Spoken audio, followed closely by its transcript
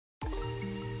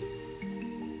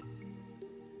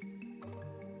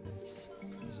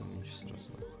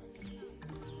сразу.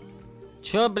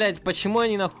 Чё, блядь, почему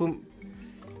они нахуй...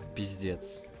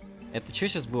 Пиздец. Это чё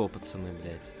сейчас было, пацаны,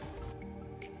 блядь?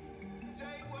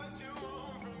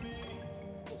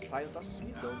 O Sion tá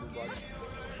sumidão do bot.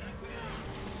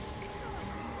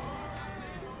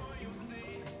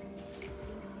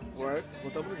 Work,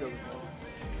 voltamos no jogo.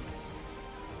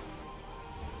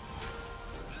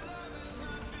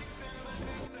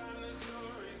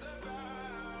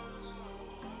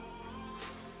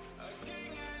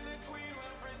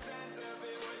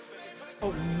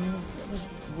 Oh,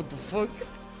 what the fuck?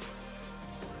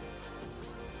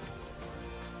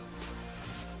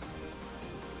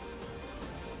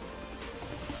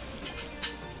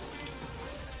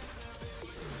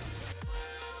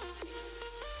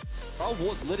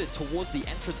 Was littered towards the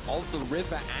entrance of the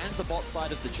river and the bot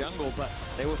side of the jungle, but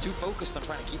they were too focused on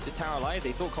trying to keep this tower alive.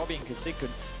 They thought Kobe and Kasid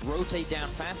could rotate down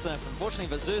fast enough.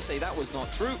 Unfortunately, Vazur that was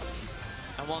not true.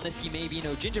 And while Niski may be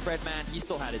no gingerbread man, he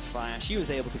still had his flash. He was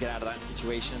able to get out of that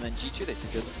situation, and then G2, they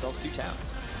secured themselves 2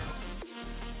 towers.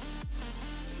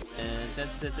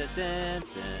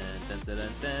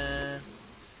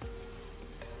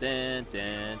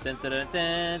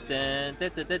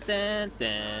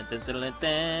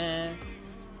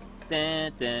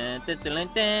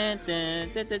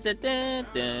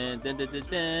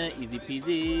 Easy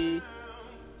peasy.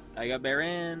 I got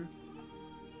Baron.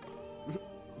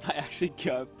 I actually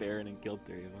got Baron and killed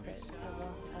 3 of them.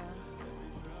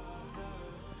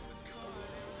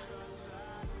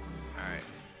 Alright.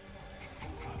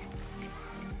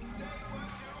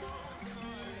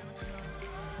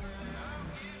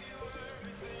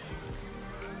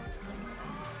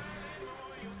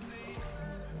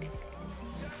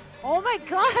 Oh my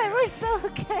god, we're so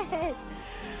good!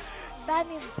 That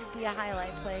needs to be a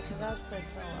highlight play, because that was played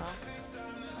so well.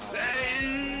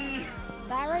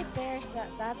 That right there,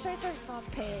 that's right there's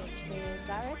front page, dude.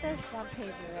 That right there's front page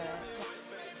of it.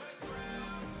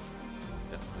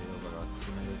 Definitely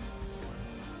overestimated.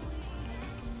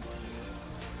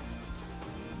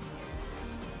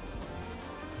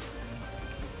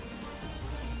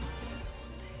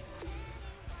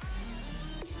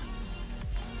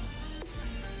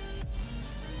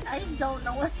 I don't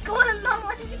know what's going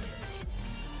on. It's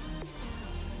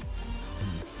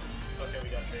okay, we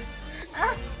got trade.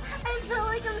 I feel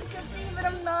like I'm scripting, but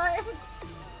I'm not.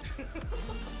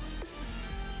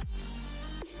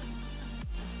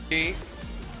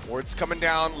 Ward's coming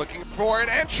down, looking for an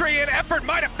entry, and Effort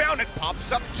might have found it.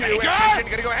 Pops up to Ambition,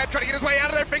 gonna go ahead, try to get his way out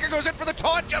of there. Finger goes in for the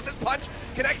taunt, Justice Punch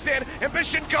connects in.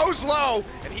 Ambition goes low,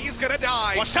 and he's gonna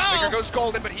die. Finger goes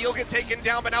golden, but he'll get taken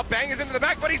down, but now Bang is into the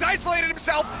back, but he's isolated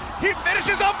himself. He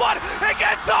finishes on one, and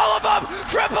gets all of them!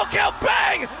 Triple kill,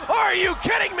 Bang! Are you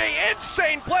kidding me?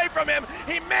 Insane play from him.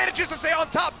 He manages to stay on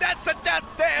top. That's a death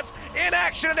dance in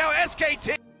action, and now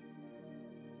SKT.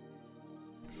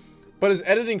 But his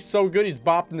editing's so good, he's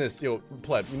bopping this. Yo,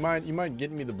 Pleb, you mind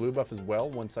getting me the blue buff as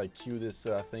well once I cue this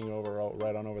thing over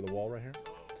right on over the wall right here?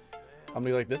 I'm gonna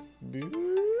be like this,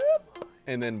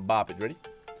 and then bop it. Ready?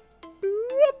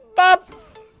 Bop.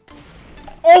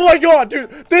 Oh my god, dude!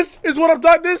 This is what I'm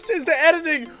talking. This is the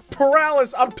editing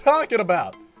paralysis I'm talking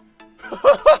about.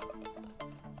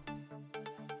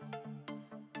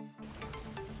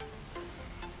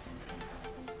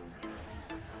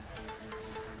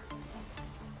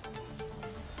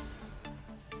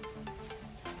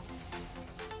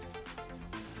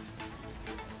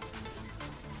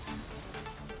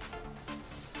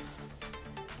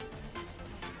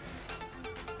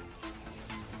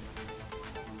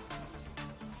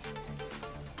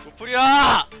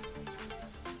 뿌려!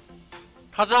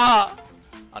 가자!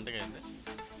 안 되겠는데?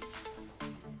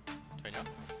 되냐?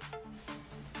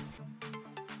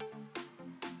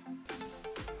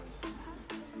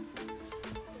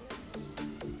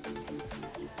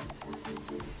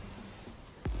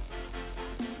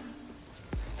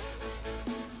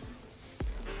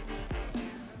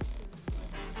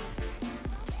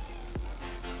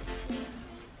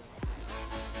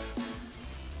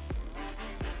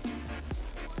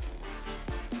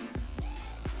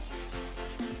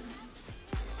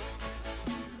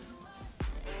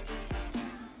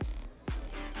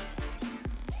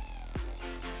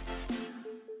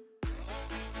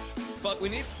 Fuck, we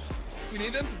need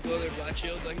them to blow their black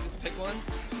shields so I can just pick one.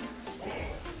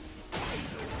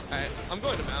 Alright, I'm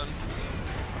going to mountain.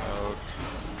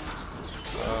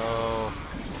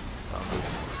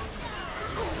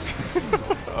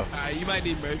 Alright, you might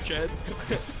need merch heads.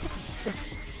 That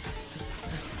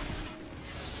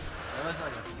looks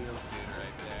like a field dude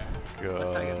right there. God.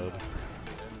 Looks like a...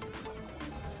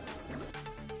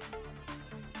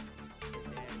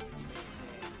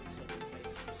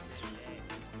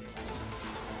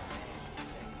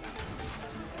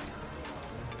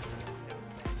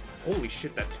 Holy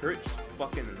shit, that turret just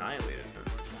fucking annihilated him.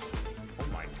 Oh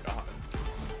my god.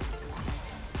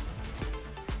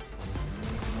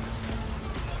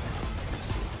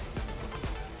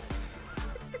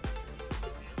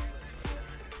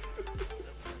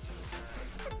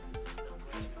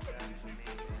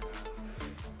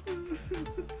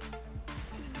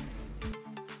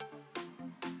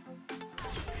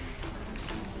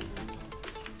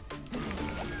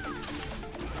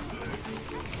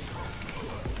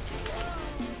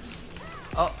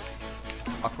 Oh,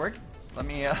 awkward. Let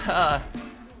me, I'm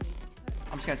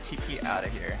just gonna TP out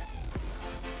of here.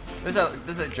 This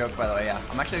is a joke, by the way, yeah.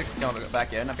 I'm actually just gonna go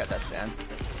back in, I've got that stance.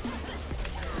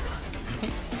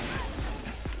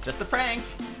 Just a prank!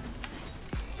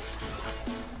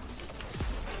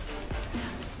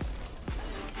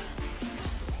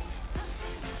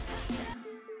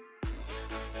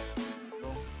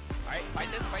 Alright, fight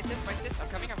this. I'm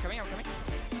coming.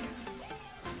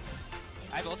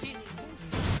 I have ulti.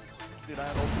 Dude, I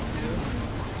have ulti too.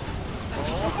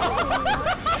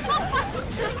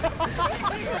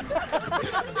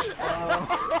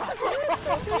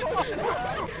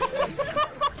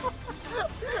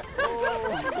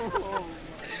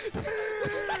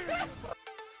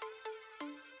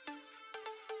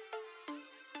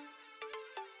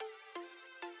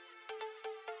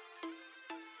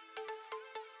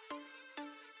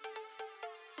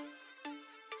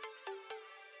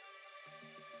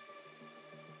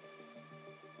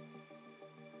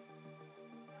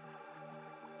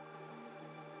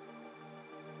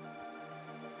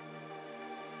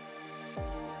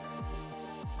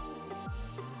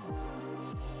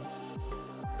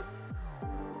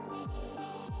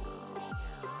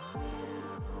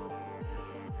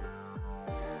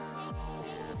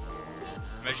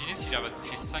 Imaginez si j'arrive à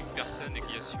toucher 5 personnes et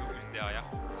qu'il y a sur une derrière.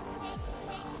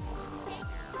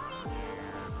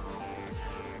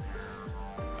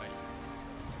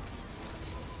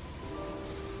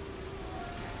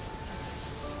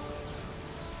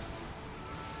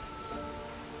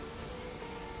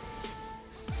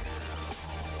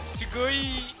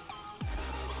 Sugoi!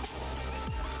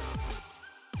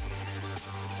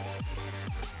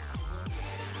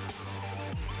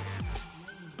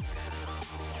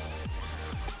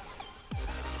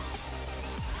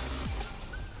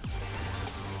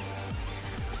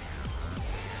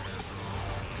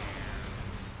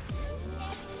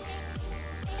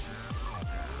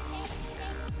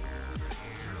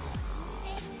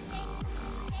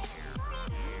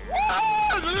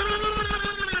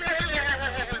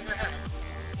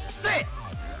 Sit!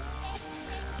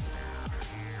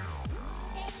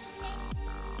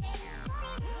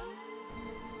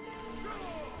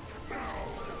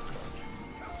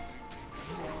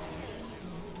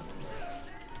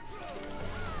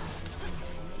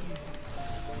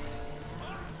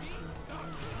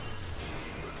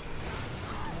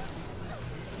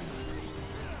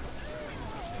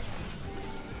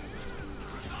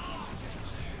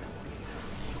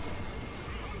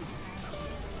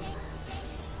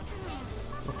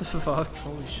 What the fuck?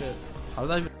 Holy shit. How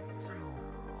did I even...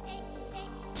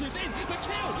 In the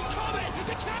kill, coming,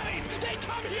 the carries, they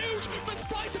come huge for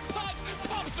Splice and Pugs,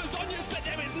 pops the Zonias, but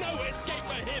there is no escape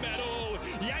for him at all.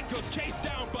 Yanko's chased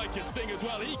down by Kasing as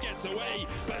well, he gets away,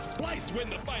 but Splice win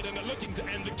the fight and are looking to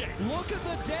end the game. Look at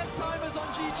the death timers on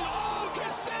GG. Oh,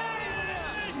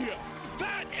 Kasing!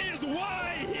 That is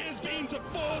why he has been to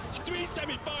 3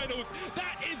 semi-finals.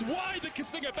 That is why the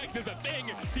Kasing effect is a thing.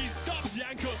 He stops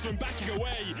Yankos from backing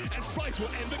away, and Splice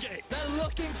will end the game. They're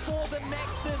looking for the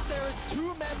Nexus. There are 2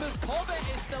 members. Corbett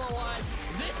is still alive.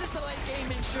 This is the late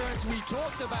game insurance we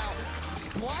talked about.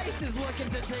 Splice is looking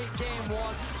to take game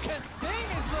 1. Kasing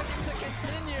is looking to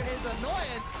continue his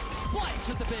annoyance. Splice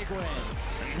with the big win.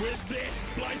 And with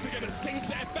this, Splice are going to sink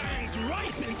their fangs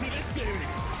right into this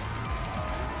series.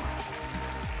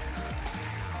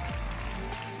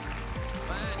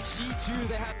 Man, G2,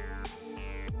 they have...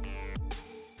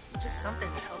 Just something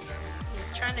to help him. He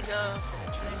was trying to go for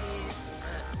the Trinity,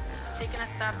 but he's taking a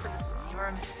stop for this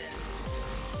enormous fist.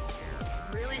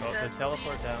 Really says,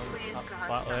 teleport please, down please, up God,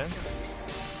 bot stop lane. killing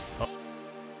me.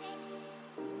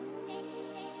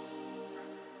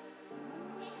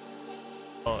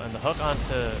 Oh, and the hook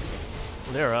onto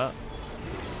Lyra.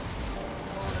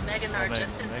 Oh, the Meganar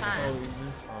just in time.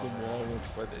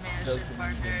 Let's managed his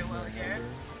part very well here.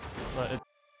 But it